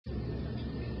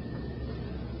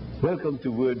Welcome to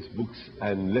Words, Books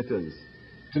and Letters.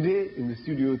 Today in the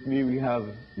studio with me we have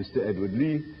Mr. Edward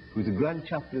Lee, who is the Grand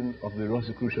Chaplain of the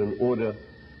Rosicrucian Order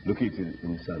located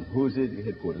in San Jose. The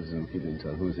headquarters is located in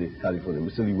San Jose, California.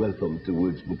 Mr. Lee, welcome to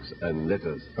Words, Books and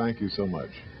Letters. Thank you so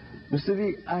much. Mr.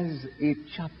 Lee, as a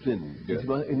chaplain, yes,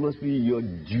 it must be your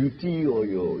duty or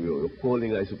your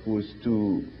calling, I suppose,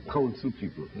 to counsel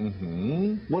people.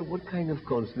 What kind of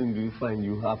counseling do you find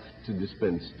you have to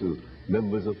dispense to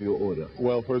members of your order?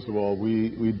 Well, first of all,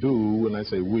 we do, when I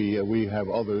say we have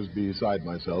others beside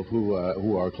myself who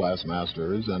are class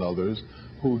masters and others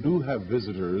who do have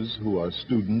visitors who are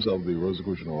students of the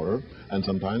Rosicrucian Order, and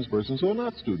sometimes persons who are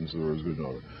not students of the Rosicrucian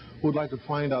Order, who would like to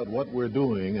find out what we're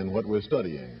doing and what we're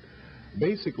studying.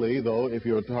 Basically, though, if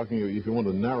you want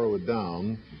to narrow it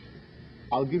down,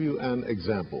 I'll give you an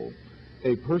example.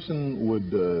 A person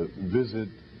would visit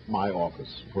my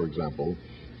office, for example,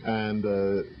 and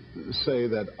say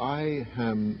that I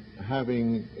am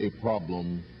having a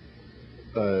problem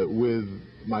with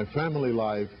my family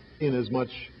life in as much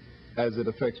as it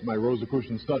affects my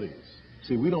Rosicrucian studies.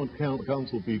 See, we don't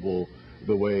counsel people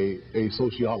the way a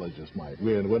sociologist might.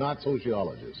 We're not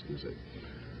sociologists, you see.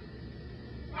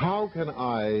 How can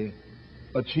I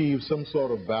achieve some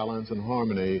sort of balance and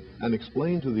harmony and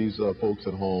explain to these folks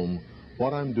at home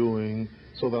what I'm doing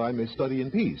so that I may study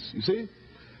in peace, you see?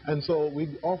 And so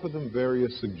we offer them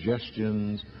various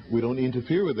suggestions. We don't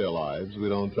interfere with their lives. We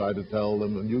don't try to tell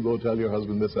them, you go tell your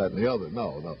husband this, that, and the other.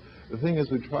 No. The thing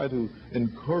is, we try to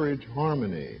encourage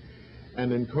harmony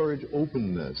and encourage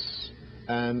openness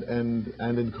and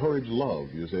encourage love,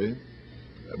 you see.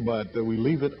 But we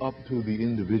leave it up to the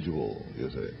individual, you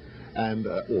see. And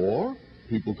or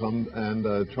people come and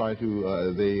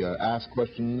they ask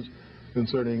questions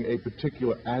concerning a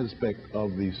particular aspect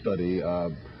of the study.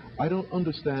 I don't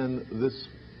understand this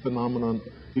phenomenon.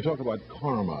 You talk about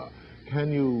karma.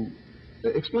 Can you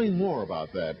explain more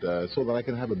about that so that I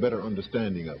can have a better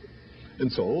understanding of it? And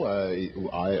so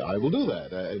I will do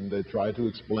that and try to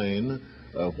explain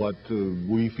what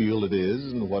we feel it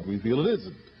is and what we feel it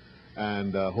isn't.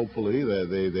 And hopefully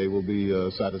they will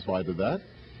be satisfied with that.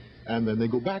 And then they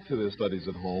go back to their studies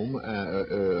at home,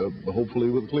 hopefully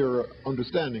with clearer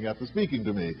understanding after speaking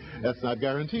to me. That's not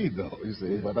guaranteed, though, you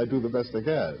see, but I do the best I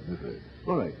can.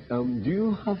 All right. Do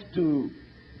you have to,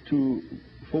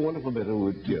 for want of a better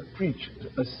word, preach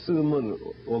a sermon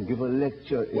or give a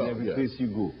lecture in every place you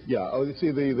go? Yeah. Oh, you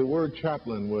see, the word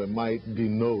chaplain might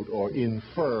denote or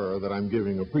infer that I'm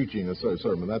giving or preaching a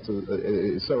sermon. That's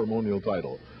a ceremonial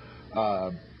title.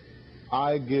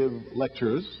 I give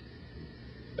lectures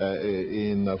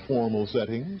in formal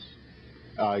settings.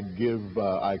 I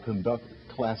conduct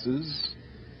classes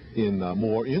in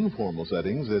more informal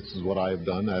settings. This is what I've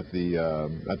done at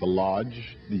the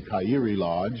lodge, the Kairi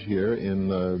Lodge here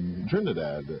in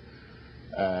Trinidad.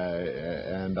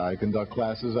 And I conduct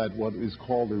classes at what is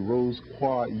called the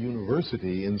Rosicrucian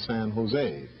University in San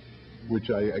Jose, which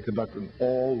I conduct an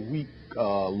all-week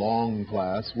long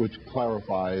class which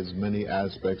clarifies many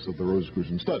aspects of the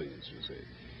Rosicrucian studies, you see.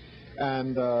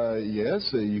 And yes,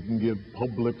 you can give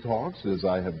public talks, as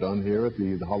I have done here at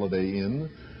the Holiday Inn,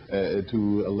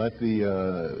 to let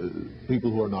the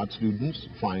people who are not students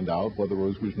find out what the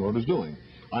Rosicrucian Order is doing.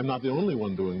 I'm not the only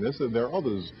one doing this. There are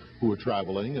others who are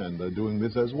traveling and doing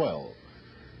this as well.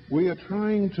 We are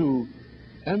trying to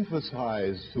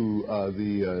emphasize to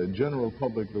the general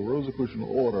public the Rosicrucian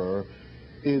Order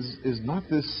is not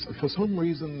this, for some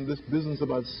reason, this business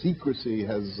about secrecy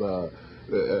has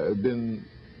been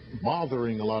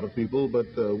bothering a lot of people, but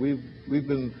we've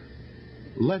been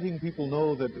letting people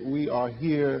know that we are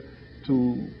here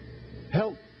to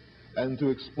help and to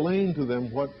explain to them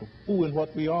who and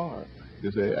what we are,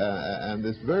 you see. And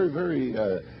it's very, very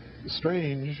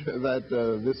strange that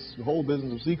this whole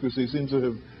business of secrecy seems to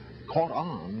have caught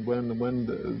on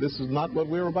when this is not what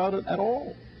we're about at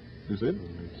all, you see.